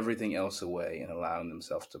everything else away and allowing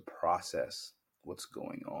themselves to process what's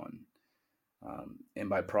going on. And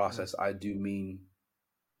by mm, process, I do mean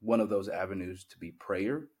one of those avenues to be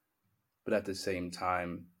prayer, but at the same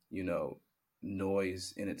time,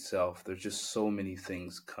 noise in itself, there's just so many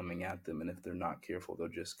things coming at them, and if they're not careful, they'll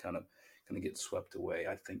just kind of get swept away.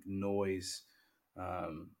 I think noise,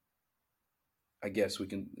 um, I guess we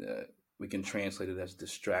can translate it as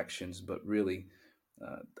distractions, but really,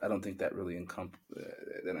 I don't think that really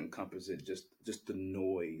that encompasses it. Just the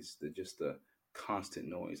noise, the constant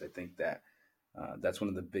noise. I think that's one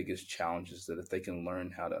of the biggest challenges, that if they can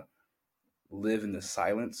learn how to live in the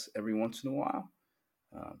silence every once in a while,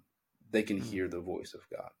 um, they can mm, hear the voice of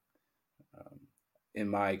God. Um, in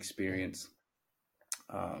my yeah. experience,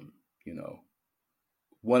 um, you know,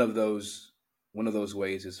 one of those one of those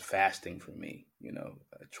ways is fasting for me.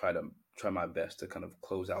 I try my best to kind of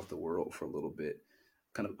close out the world for a little bit,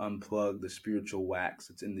 kind of unplug the spiritual wax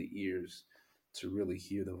that's in the ears to really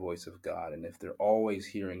hear the voice of God. And if they're always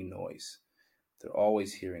hearing noise, they're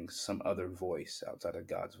always hearing some other voice outside of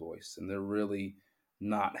God's voice, and they're really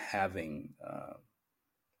not having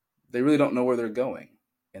they really don't know where they're going,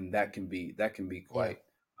 and that can be Yeah. quite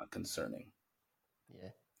concerning.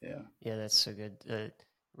 Yeah. Yeah. Yeah, that's so good.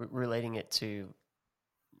 Relating it to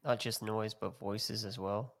not just noise, but voices as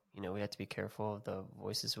well. You know, we have to be careful of the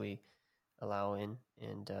voices we allow in,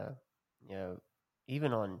 and you know,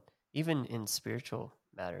 even on even in spiritual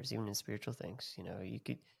matters, even in spiritual things. You know, you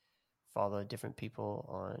could follow different people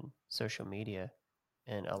on social media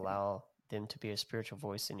and Yeah. allow them to be a spiritual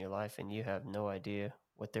voice in your life, and you have no idea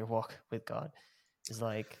what their walk with God is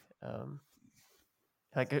like.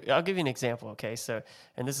 Like I'll give you an example, okay? So,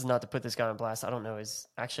 and this is not to put this guy on blast. I don't know his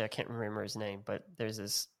actually I can't remember his name, but there's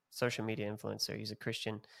this social media influencer. He's a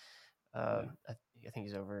Christian. Yeah. I think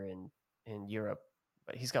he's over in Europe,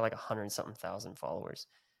 but he's got like 100 something thousand followers.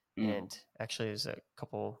 Mm. And actually, there's a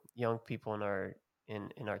couple young people in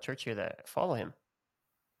our church here that follow him,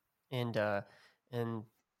 and and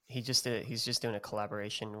he's just doing a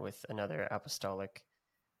collaboration with another apostolic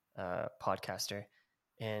podcaster,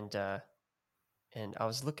 and and I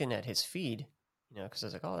was looking at his feed, you know, because I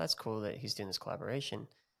was like, oh, that's cool that he's doing this collaboration.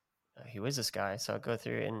 Who is this guy? So I go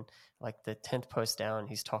through and like the 10th post down,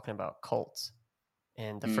 he's talking about cults.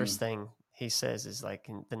 And the first Mm. thing he says is like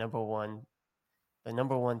the number one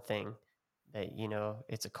thing that, you know,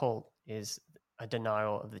 it's a cult is a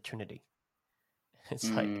denial of the Trinity. It's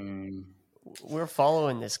like, Mm. we're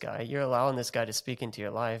following this guy. You're allowing this guy to speak into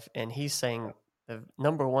your life. And he's saying the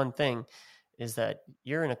number one thing is that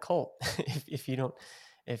you're in a cult if you don't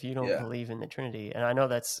Yeah. believe in the Trinity. And I know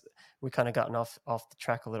that's we kind of gotten off the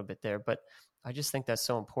track a little bit there, but I just think that's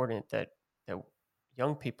so important that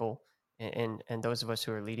young people and those of us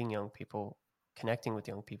who are leading young people, connecting with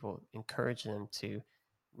young people, encourage them to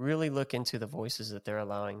really look into the voices that they're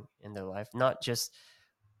allowing in their life, not just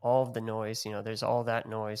all of the noise. You know, there's all that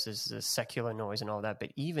noise, there's the secular noise and all that,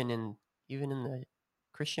 but even in the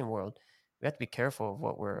Christian world, we have to be careful of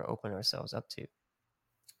what we're opening ourselves up to.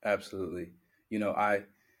 Absolutely.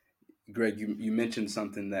 Greg, you mentioned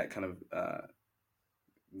something that kind of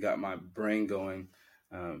got my brain going.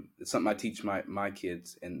 It's something I teach my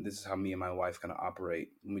kids, and this is how me and my wife kind of operate.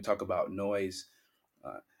 When we talk about noise,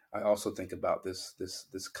 uh, I also think about this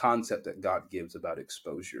concept that God gives about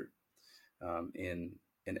exposure in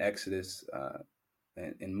Exodus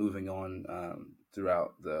and moving on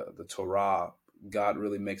throughout the Torah. God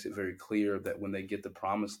really makes it very clear that when they get the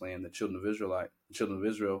promised land, the children of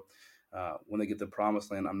Israel, when they get the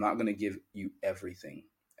promised land, I'm not going to give you everything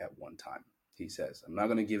at one time. He says, I'm not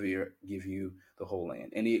going to give you the whole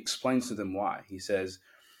land. And he explains to them why. He says,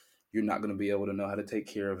 you're not going to be able to know how to take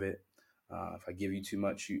care of it. If I give you too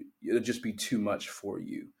much, it'll just be too much for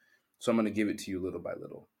you. So I'm going to give it to you little by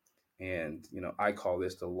little. And, I call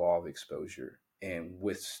this the law of exposure. And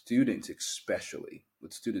with students especially,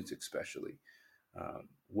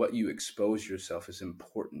 what you expose yourself is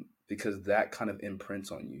important because that kind of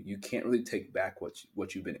imprints on you. You can't really take back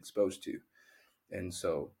what you've been exposed to. And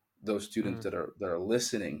so those students Mm, that are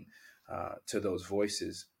listening to those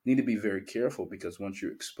voices need to be very careful because once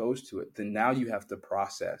you're exposed to it, then now you have to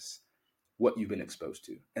process what you've been exposed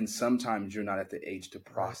to. And sometimes you're not at the age to right.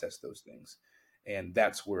 process those things. And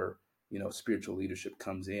that's where, spiritual leadership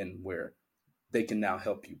comes in, where they can now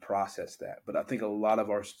help you process that. But I think a lot of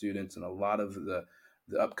our students and a lot of the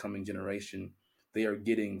upcoming generation, they are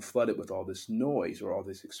getting flooded with all this noise or all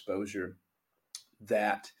this exposure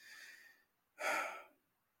that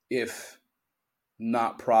if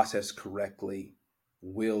not processed correctly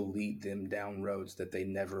will lead them down roads that they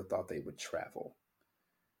never thought they would travel.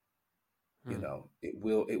 Mm, It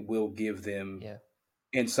will give them, yeah.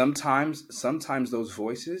 and sometimes those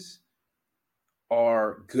voices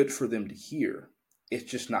are good for them to hear. It's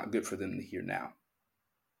just not good for them to hear now.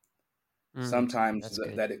 Mm, Sometimes that's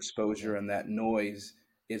good. that exposure Yeah. and that noise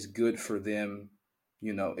is good for them.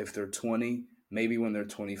 If they're 20, maybe when they're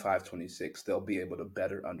 25, 26, they'll be able to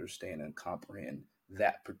better understand and comprehend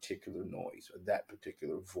that particular noise or that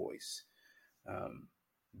particular voice. Um,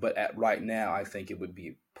 but at right now, I think it would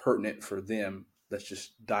be pertinent for them. Let's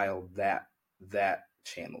just dial that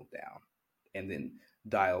channel down, and then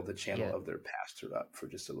dial the channel Yeah. of their pastor up for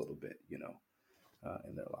just a little bit,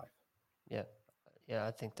 in their life. Yeah. Yeah.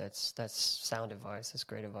 I think that's sound advice. That's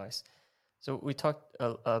great advice. So we talked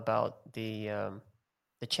about the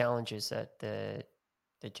challenges that the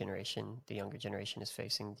younger generation is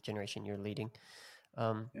facing, the generation you're leading.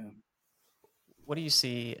 Um, Yeah, what do you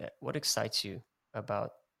see? What excites you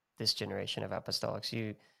about this generation of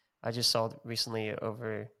apostolics? I just saw recently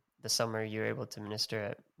over the summer you were able to minister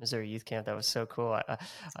at Missouri Youth Camp. That was so cool.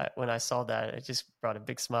 When I saw that, it just brought a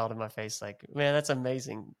big smile to my face. Like, man, that's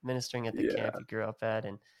amazing. Ministering at the camp yeah, you grew up at,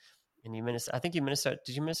 and you minister. I think you minister.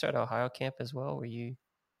 Did you minister at Ohio camp as well? Were you?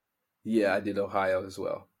 yeah. I did Ohio as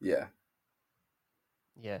well. Yeah,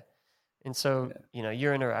 Yeah. And so, Yeah.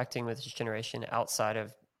 you're interacting with this generation outside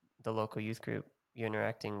of the local youth group. You're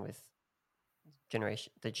interacting with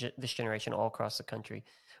this generation all across the country.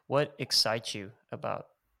 What excites you about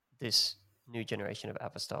this new generation of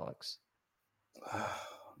apostolics?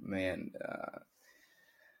 Man,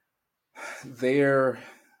 they're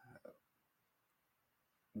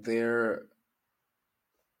they're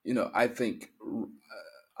I think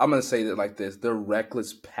I'm going to say that like this: their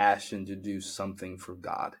reckless passion to do something for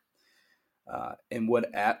God, and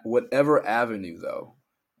whatever avenue though,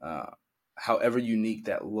 uh, however unique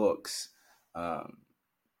that looks, um,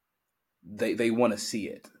 they want to see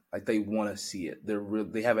it. Like they want to see it.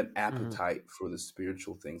 They have an Mm-hmm. appetite for the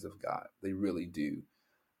spiritual things of God. They really do,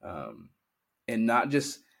 um, and not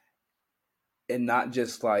just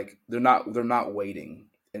like they're not waiting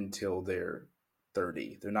until they're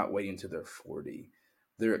 30. They're not waiting until they're 40.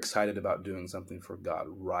 They're excited about doing something for God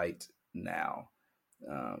right now.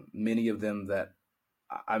 Many of them that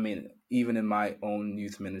I mean, even in my own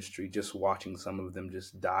youth ministry, just watching some of them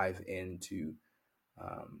just dive into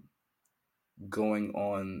um, going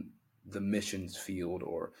on the missions field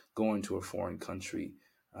or going to a foreign country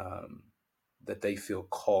um, that they feel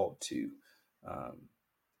called to. Um,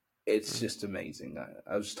 it's Mm-hmm. just amazing.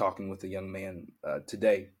 I was talking with a young man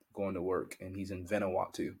today going to work, and he's in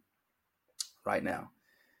Vanuatu right now,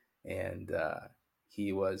 and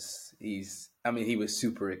he was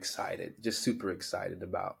super excited, just super excited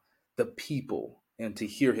about the people, and to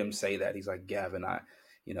hear him say that, he's like, Gavin, I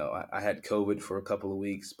had COVID for a couple of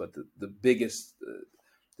weeks, but the biggest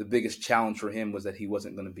challenge for him was that he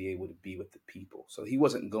wasn't going to be able to be with the people. So he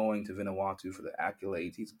wasn't going to Vanuatu for the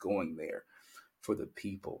accolades. He's going there for the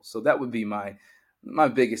people. So that would be my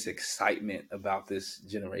biggest excitement about this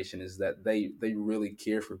generation, is that they really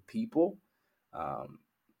care for people, um,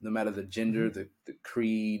 no matter the Mm-hmm. gender, the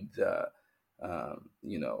creed,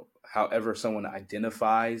 however someone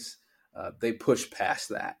identifies. They push past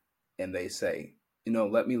that and they say,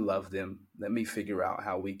 let me love them. Let me figure out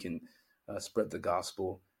how we can spread the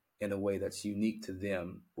gospel in a way that's unique to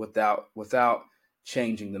them, without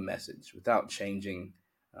changing the message, without changing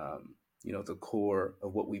um, the core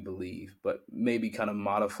of what we believe, but maybe kind of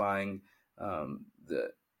modifying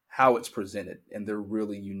the how it's presented, and they're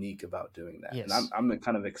really unique about doing that. And Yes. I'm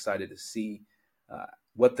kind of excited to see uh,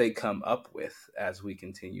 what they come up with as we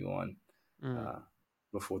continue on Mm. uh,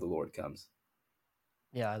 before the Lord comes.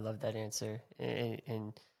 Yeah, I love that answer.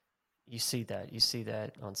 And you see that. You see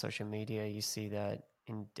that on social media. You see that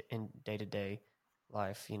in day to day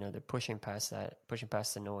life. They're pushing past that, pushing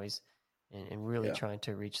past the noise, and really Yeah. trying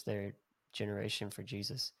to reach their generation for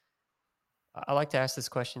Jesus. I like to ask this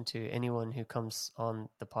question to anyone who comes on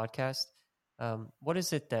the podcast. What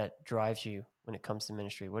is it that drives you when it comes to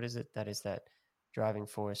ministry? What is it that is that driving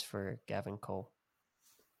force for Gavin Cole?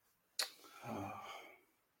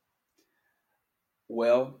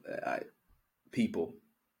 Well, people,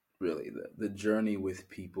 really, the journey with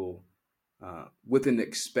people, with an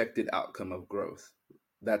expected outcome of growth.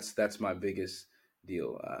 That's my biggest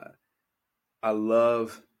deal. I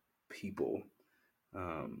love people,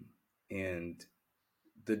 um, and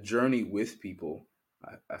the journey with people.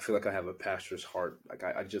 I feel like I have a pastor's heart. Like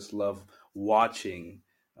I just love watching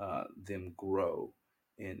them grow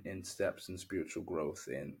in steps in spiritual growth.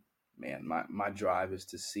 And man, my drive is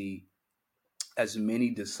to see as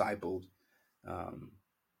many discipled um,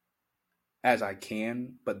 as I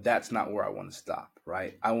can, but that's not where I want to stop,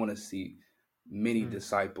 right? I want to see many Mm,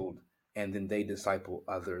 discipled, and then they disciple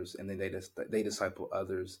others, and then they disciple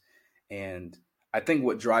others. And I think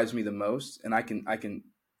what drives me the most, and I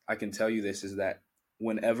can tell you this, is that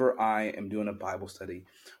whenever I am doing a Bible study,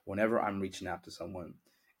 whenever I'm reaching out to someone,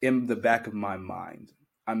 in the back of my mind,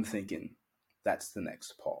 I'm thinking, that's the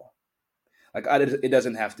next Paul. Like it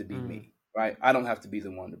doesn't have to be mm, me, right? I don't have to be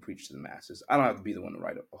the one to preach to the masses. I don't have to be the one to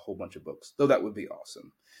write a whole bunch of books, though that would be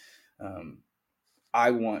awesome. Um,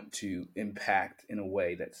 I want to impact in a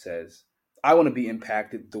way that says, I want to be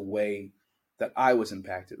impacted the way that I was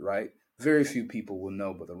impacted, right? Very few people will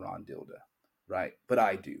know Brother Ron Dilda, right? But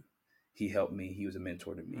I do. He helped me. He was a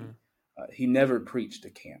mentor to me. mm. He never preached a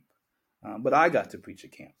camp, but I got to preach a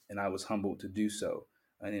camp, and I was humbled to do so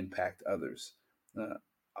and impact others. Uh,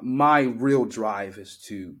 my real drive is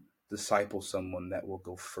to disciple someone that will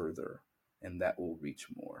go further and that will reach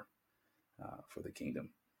more for the kingdom.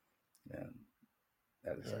 And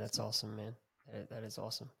that Yeah, excites that's me. awesome, man. That is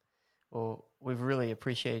awesome. Well, we've really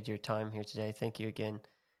appreciated your time here today. Thank you again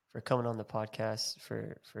for coming on the podcast,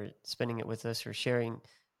 for spending it with us, for sharing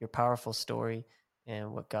your powerful story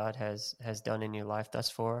and what God has done in your life thus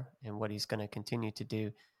far, and what He's going to continue to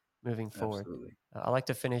do moving forward. Absolutely. I like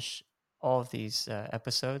to finish all of these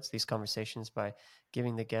episodes, these conversations, by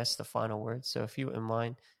giving the guests the final word. So if you wouldn't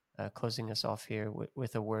mind closing us off here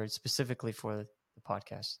with a word specifically for the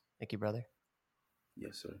podcast. Thank you, brother.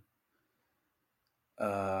 Yes, sir.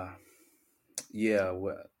 Yeah,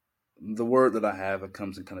 well, the word that I have, it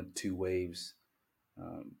comes in kind of two waves.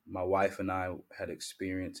 My wife and I had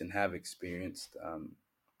experienced and have experienced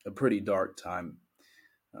a pretty dark time.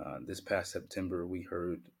 This past September, we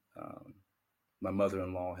heard my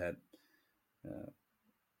mother-in-law had uh,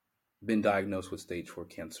 been diagnosed with stage 4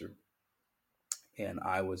 cancer, and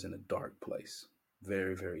I was in a dark place,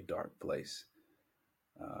 very, very dark place.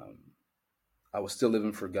 Um, I was still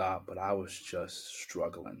living for God, but I was just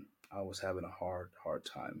struggling. I was having a hard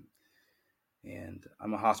time. And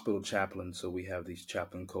I'm a hospital chaplain, so we have these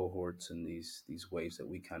chaplain cohorts and these ways that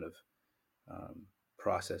we kind of um,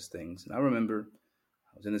 process things. And I remember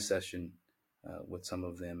I was in a session with some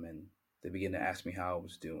of them, and they began to ask me how I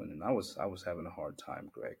was doing, and I was having a hard time,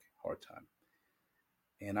 Greg, hard time.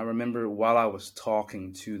 And I remember while I was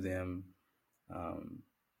talking to them, um,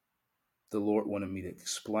 the Lord wanted me to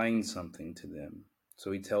explain something to them.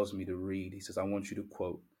 So He tells me to read. He says, I want you to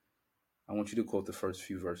quote the first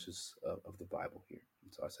few verses of the Bible here.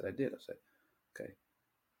 And so I said, I did. I said, okay.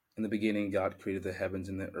 In the beginning, God created the heavens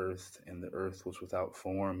and the earth was without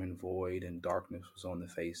form and void, and darkness was on the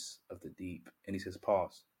face of the deep. And He says,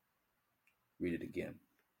 pause, read it again.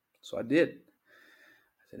 So I did.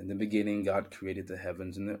 I said, in the beginning, God created the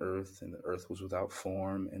heavens and the earth was without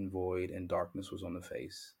form and void, and darkness was on the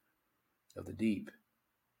face of the deep.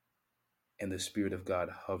 And the Spirit of God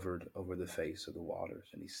hovered over the face of the waters.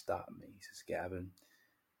 And He stopped me. He says, Gavin,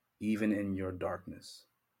 even in your darkness,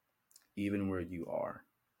 even where you are,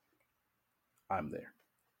 I'm there.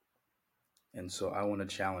 And so I want to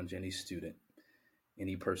challenge any student,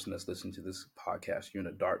 any person that's listening to this podcast. You're in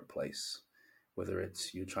a dark place, whether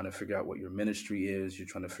it's you're trying to figure out what your ministry is, you're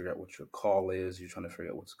trying to figure out what your call is, you're trying to figure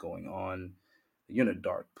out what's going on. You're in a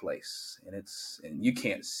dark place, and you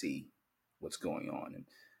can't see what's going on.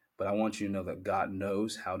 But I want you to know that God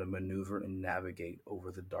knows how to maneuver and navigate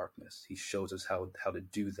over the darkness. He shows us how to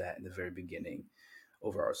do that in the very beginning,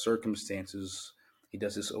 over our circumstances. He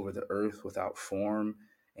does this over the earth without form.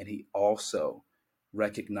 And He also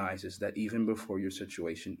recognizes that even before your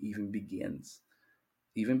situation even begins,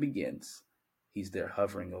 He's there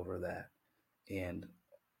hovering over that. And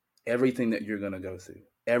everything that you're going to go through,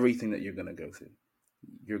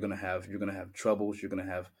 you're going to have troubles, you're going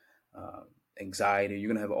to have uh, anxiety, you're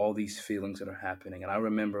going to have all these feelings that are happening. And I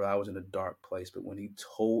remember I was in a dark place, but when He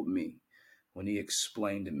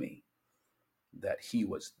explained to me that He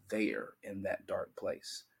was there in that dark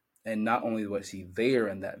place, and not only was He there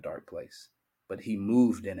in that dark place, but He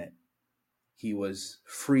moved in it. He was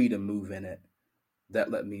free to move in it. That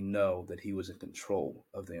let me know that He was in control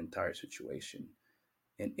of the entire situation.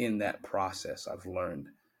 And in that process, I've learned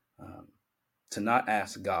um, to not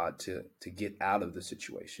ask God to get out of the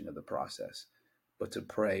situation of the process, but to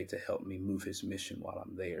pray to help me move His mission while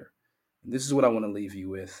I'm there. And this is what I want to leave you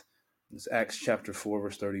with. It's Acts chapter 4,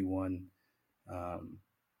 verse 31.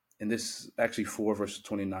 And this is actually 4, verses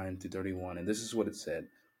 29 through 31. And this is what it said.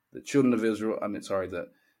 The children of Israel, the,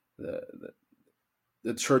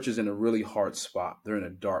 the church is in a really hard spot. They're in a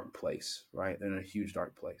dark place, right? They're in a huge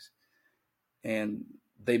dark place. And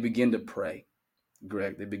they begin to pray,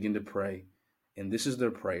 Greg. They begin to pray. And this is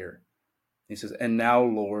their prayer. He says, and now,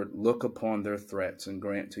 Lord, look upon their threats and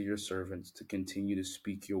grant to your servants to continue to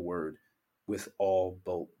speak your word with all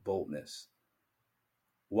boldness.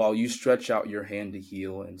 While you stretch out your hand to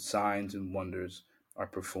heal, and signs and wonders are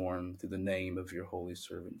performed through the name of your holy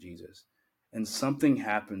servant Jesus. And something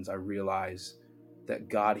happens. I realize that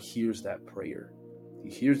God hears that prayer. He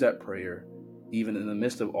hears that prayer even in the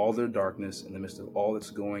midst of all their darkness, in the midst of all that's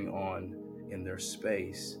going on in their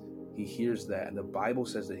space. He hears that. And the Bible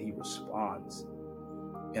says that He responds.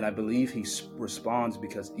 And I believe He responds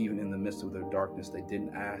because even in the midst of their darkness, they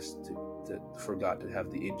didn't ask for God to have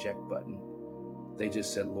the eject button. They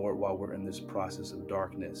just said, Lord, while we're in this process of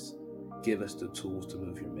darkness, give us the tools to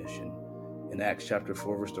move your mission. In Acts chapter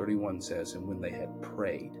 4, verse 31 says, and when they had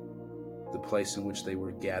prayed, the place in which they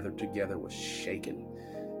were gathered together was shaken,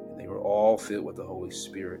 and they were all filled with the Holy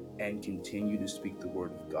Spirit and continued to speak the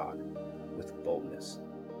word of God with boldness.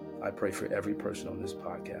 I pray for every person on this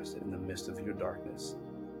podcast that in the midst of your darkness,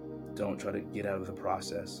 don't try to get out of the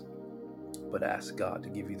process, but ask God to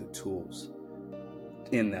give you the tools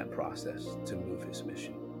in that process to move His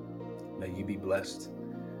mission. May you be blessed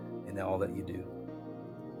in all that you do.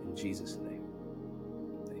 In Jesus' name.